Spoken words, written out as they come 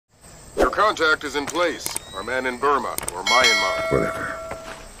contact is in place. Our man in Burma, or Myanmar. Whatever.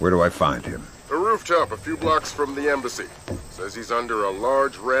 Where do I find him? A rooftop a few blocks from the embassy. Says he's under a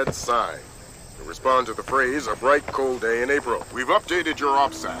large red sign. To respond to the phrase, a bright cold day in April. We've updated your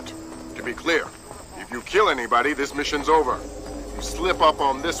OPSAT. To be clear, if you kill anybody, this mission's over. If you slip up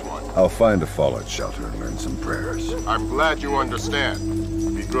on this one... I'll find a fallout shelter and learn some prayers. I'm glad you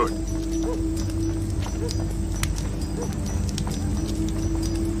understand. Be good.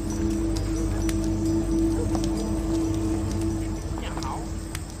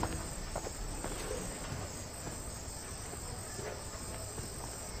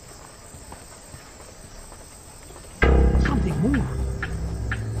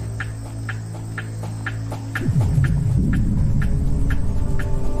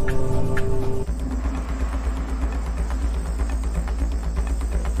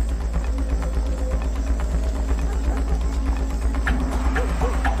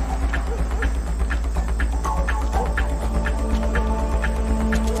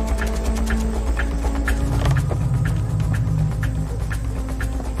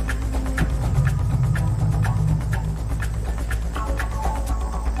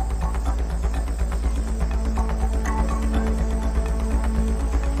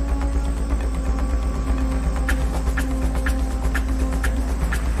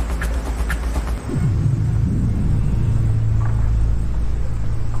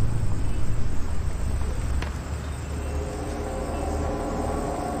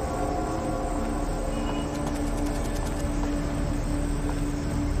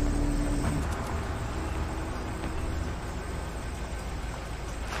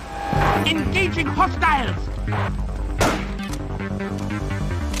 Engaging hostiles!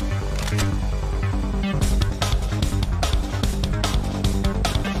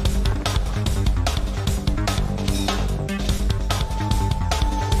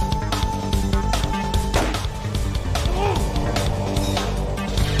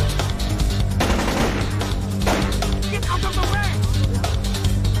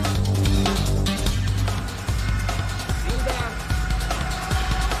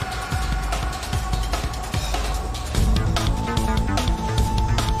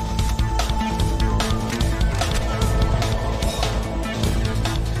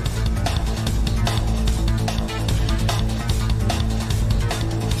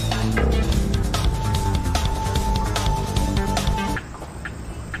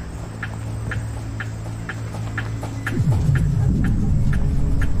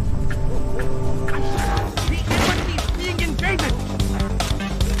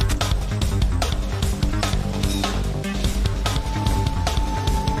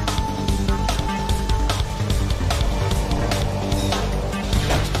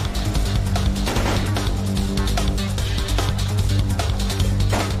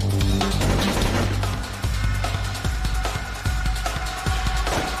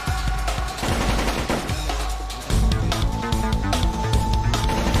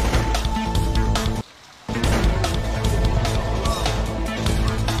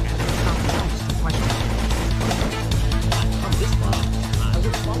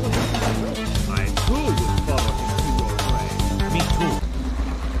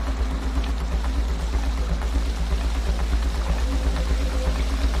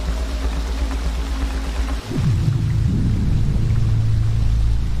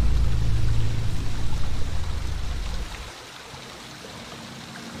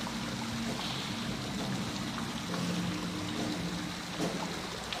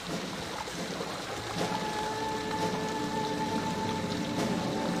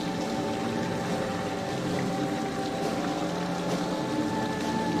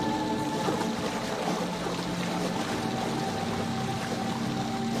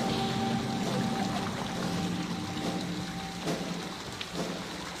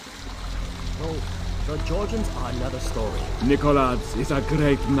 The Georgians are another story. Nicholas is a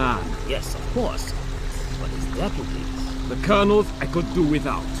great man. Yes, of course. But his deputies... The colonels I could do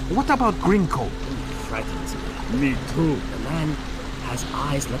without. What about Grinko? He frightens me. Me too. The man has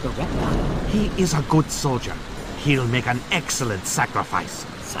eyes like a reptile. He is a good soldier. He'll make an excellent sacrifice.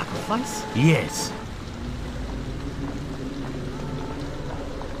 Sacrifice? Yes.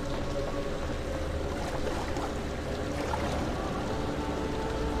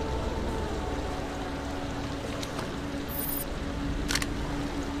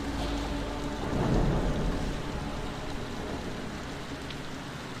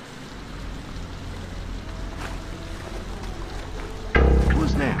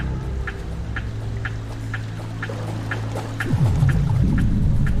 Who's there?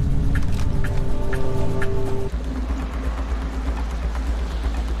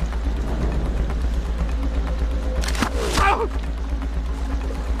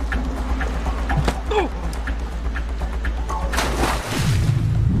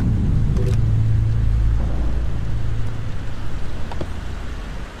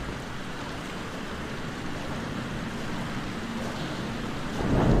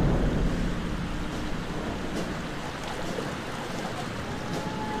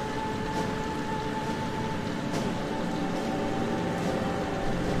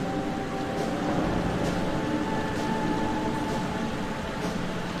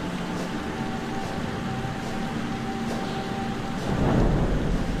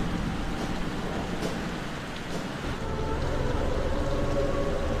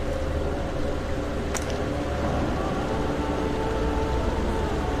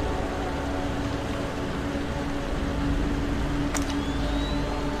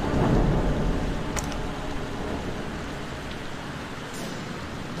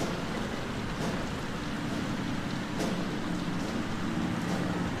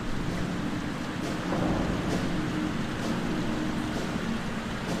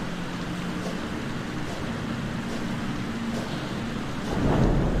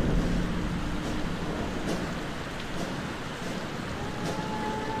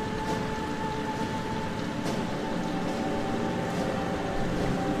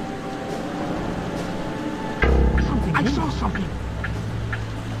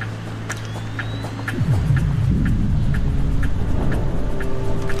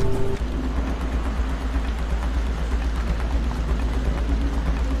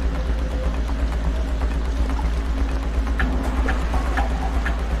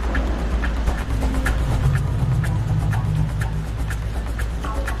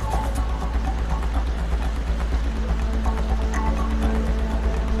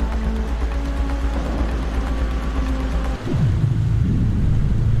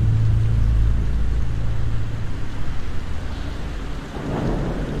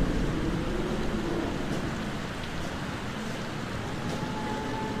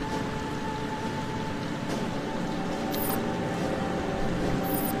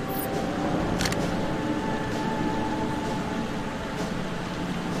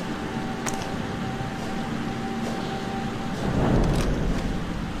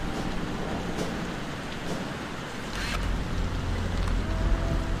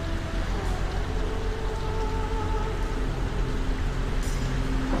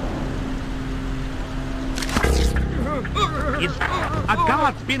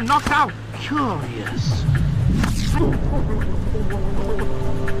 guard been knocked out. Curious.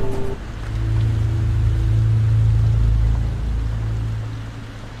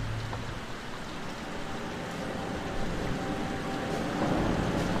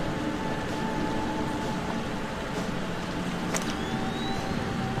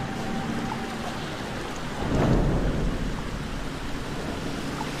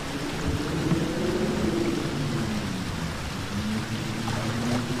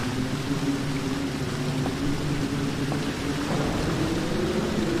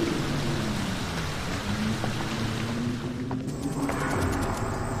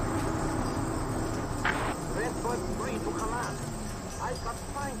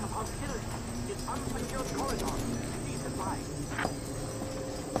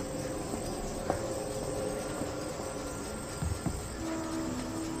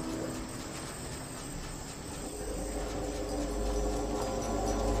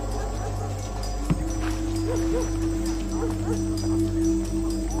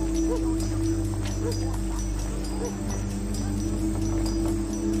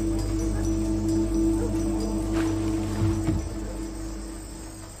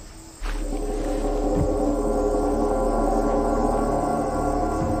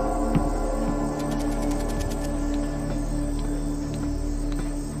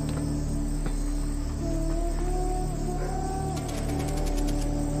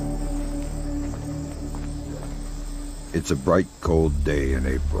 It's a bright, cold day in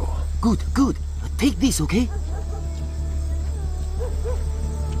April. Good, good. Take this, okay?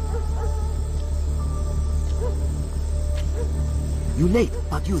 You're late,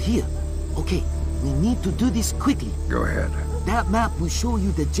 but you're here. Okay, we need to do this quickly. Go ahead. That map will show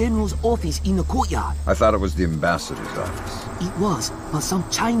you the general's office in the courtyard. I thought it was the ambassador's office. It was, but some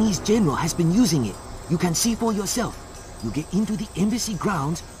Chinese general has been using it. You can see for yourself. You get into the embassy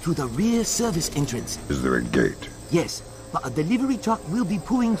grounds through the rear service entrance. Is there a gate? Yes, but a delivery truck will be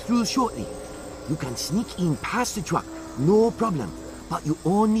pulling through shortly. You can sneak in past the truck, no problem. But you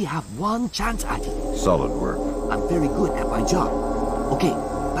only have one chance at it. Solid work. I'm very good at my job. Okay,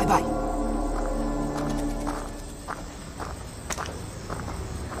 bye-bye.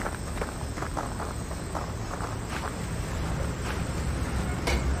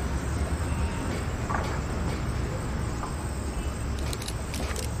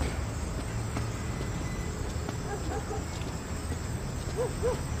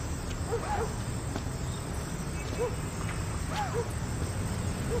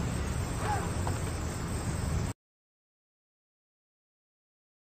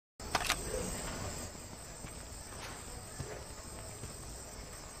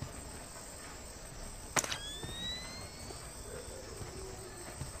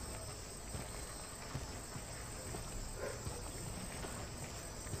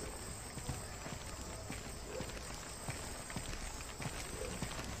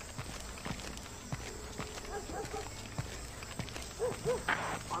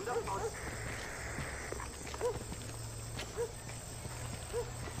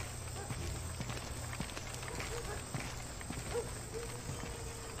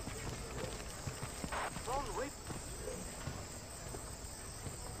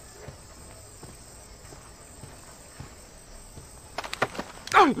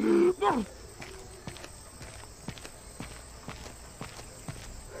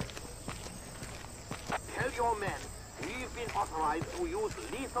 Tell your men we've been authorized to use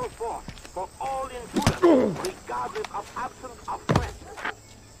lethal force for all intruders, regardless of absence of threat.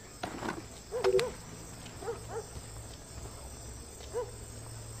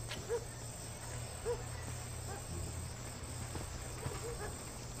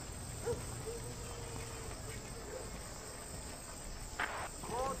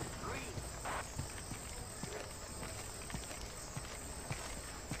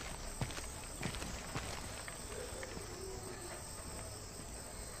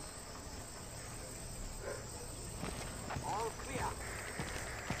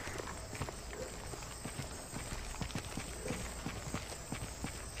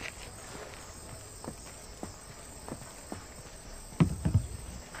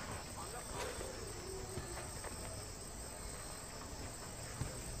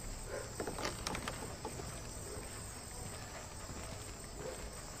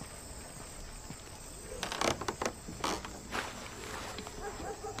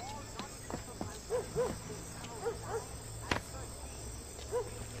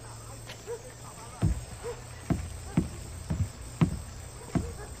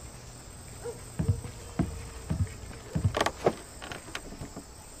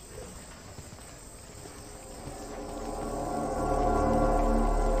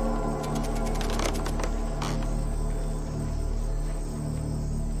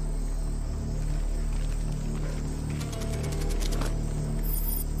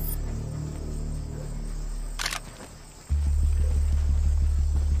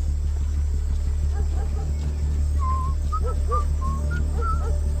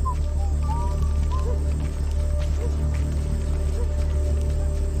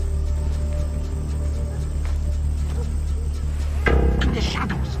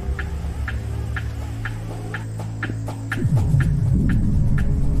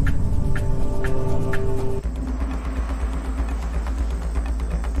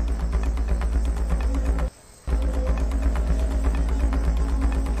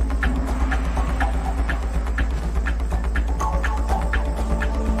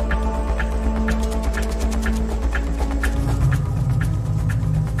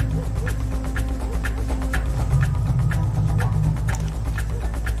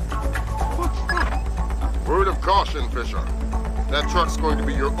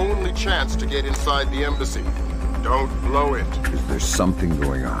 your only chance to get inside the embassy. Don't blow it. Is there something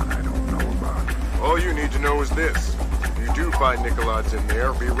going on I don't know about? All you need to know is this. If you do find Nicolaides in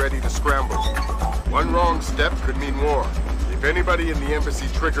there, be ready to scramble. One wrong step could mean war. If anybody in the embassy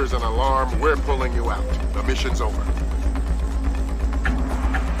triggers an alarm, we're pulling you out. The mission's over.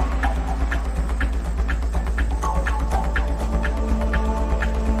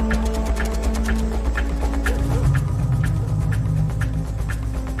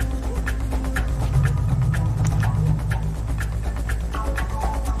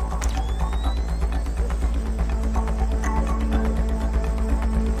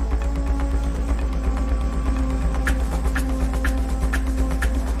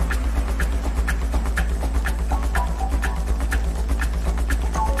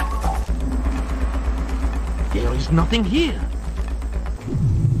 There is nothing here.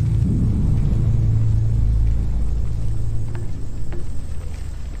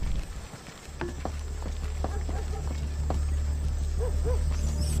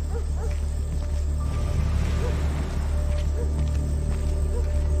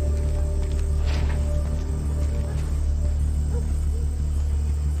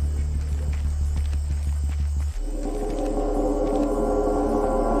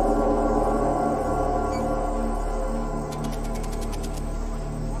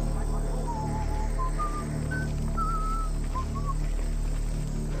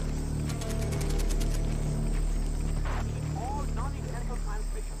 All non-essential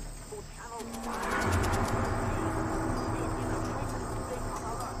transmissions to channel 5. We'll be in a heightened state of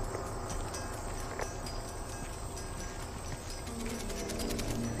alert.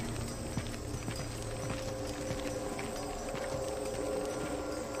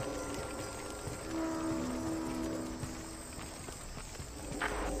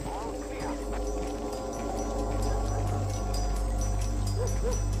 All clear.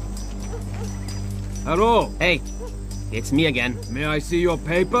 Hello. Hey, it's me again. May I see your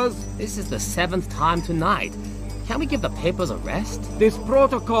papers? This is the 7th time tonight. Can't we give the papers a rest? This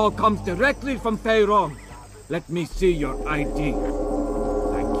protocol comes directly from Feyron. Let me see your ID.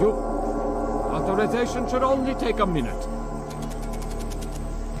 Thank you. Authorization should only take a minute.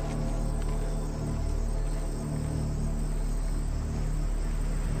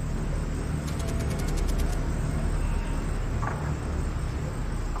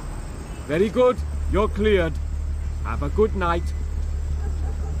 Very good. You're cleared. Have a good night.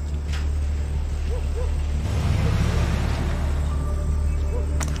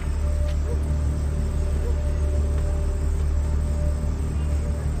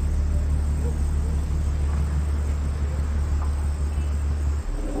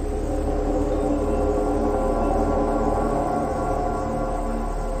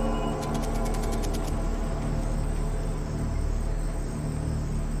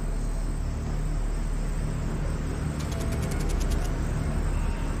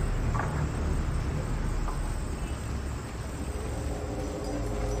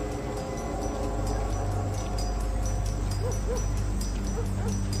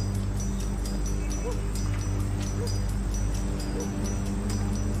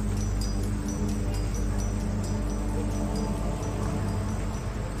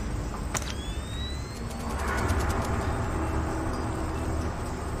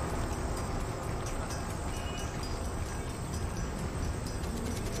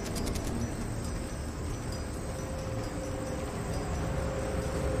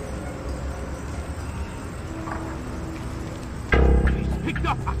 Picked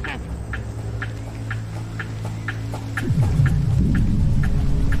up a scent.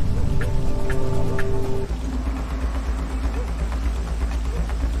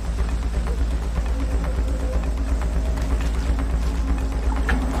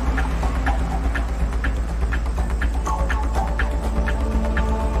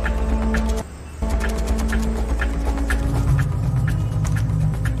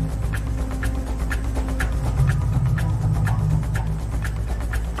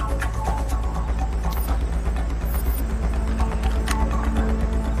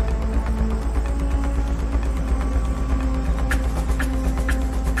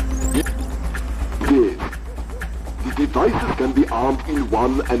 Devices can be armed in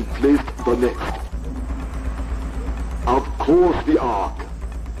one and placed the next. Of course the Ark.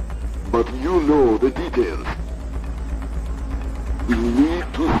 But you know the details. We need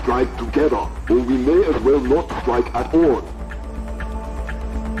to strike together, or we may as well not strike at all.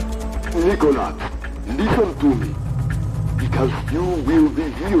 Nicolaides, listen to me, because you will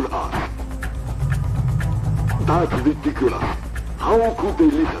reveal us. That's ridiculous. How could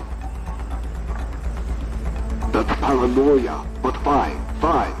they listen? That's paranoia, but fine,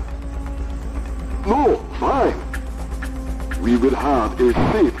 fine. No, fine. We will have a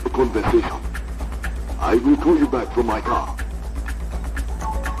safe conversation. I will call you back from my car.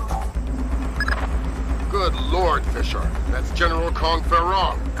 Good Lord, Fisher. That's General Kong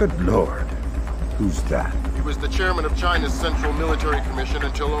Ferrong. Good lord. Who's that? He was the chairman of China's Central Military Commission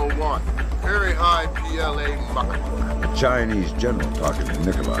until '01. Very high PLA mucker. A Chinese general talking to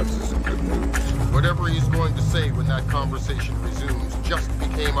Nicholas isn't good news. Whatever he's going to say when that conversation resumes just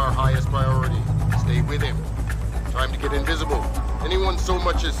became our highest priority. Stay with him. Time to get invisible. Anyone so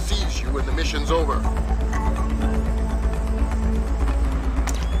much as sees you and the mission's over.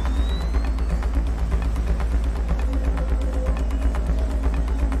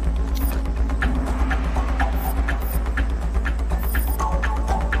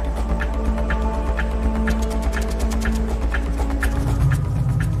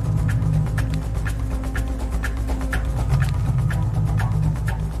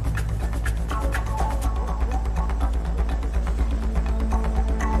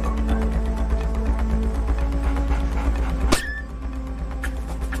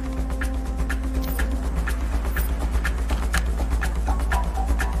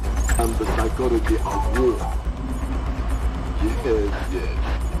 And the psychology of war. Yes.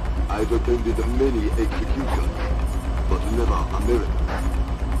 I've attended many executions, but never Americans.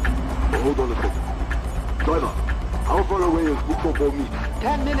 But hold on a second. Driver, how far away is Bukovo meet?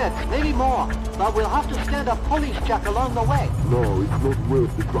 10 minutes, maybe more. But we'll have to stand a police check along the way. No, it's not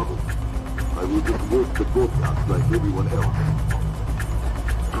worth the trouble. I will just work the broadcast like everyone else.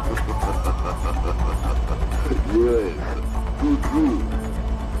 Yes, too true.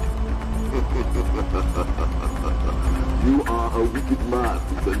 You are a wicked man,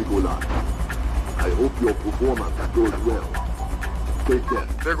 Mr. Nicholas. I hope your performance goes well. Take care.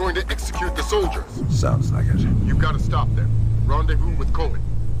 They're going to execute the soldiers. Sounds like it. You've got to stop them. Rendezvous with Cohen.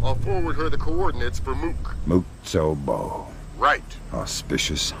 I'll forward her the coordinates for Mook. Mutsobo. Right.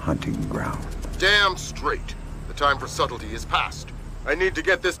 Auspicious hunting ground. Damn straight. The time for subtlety is past. I need to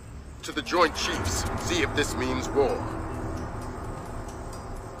get this to the Joint Chiefs. See if this means war.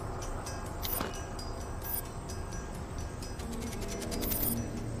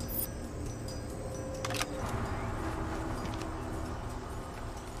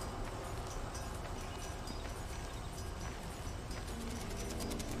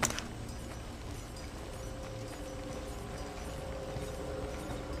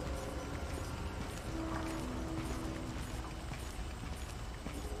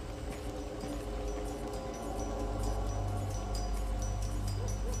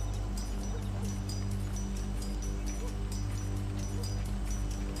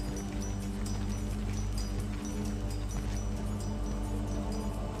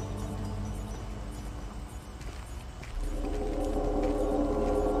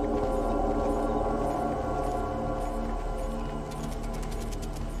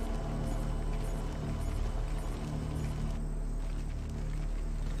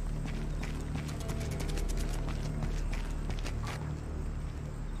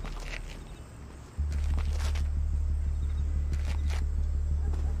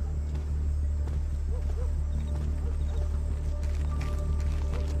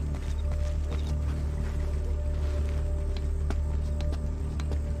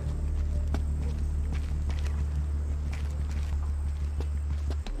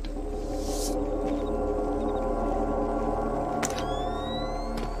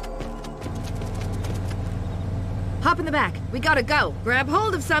 Hop in the back. We gotta go. Grab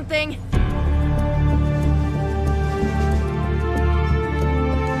hold of something.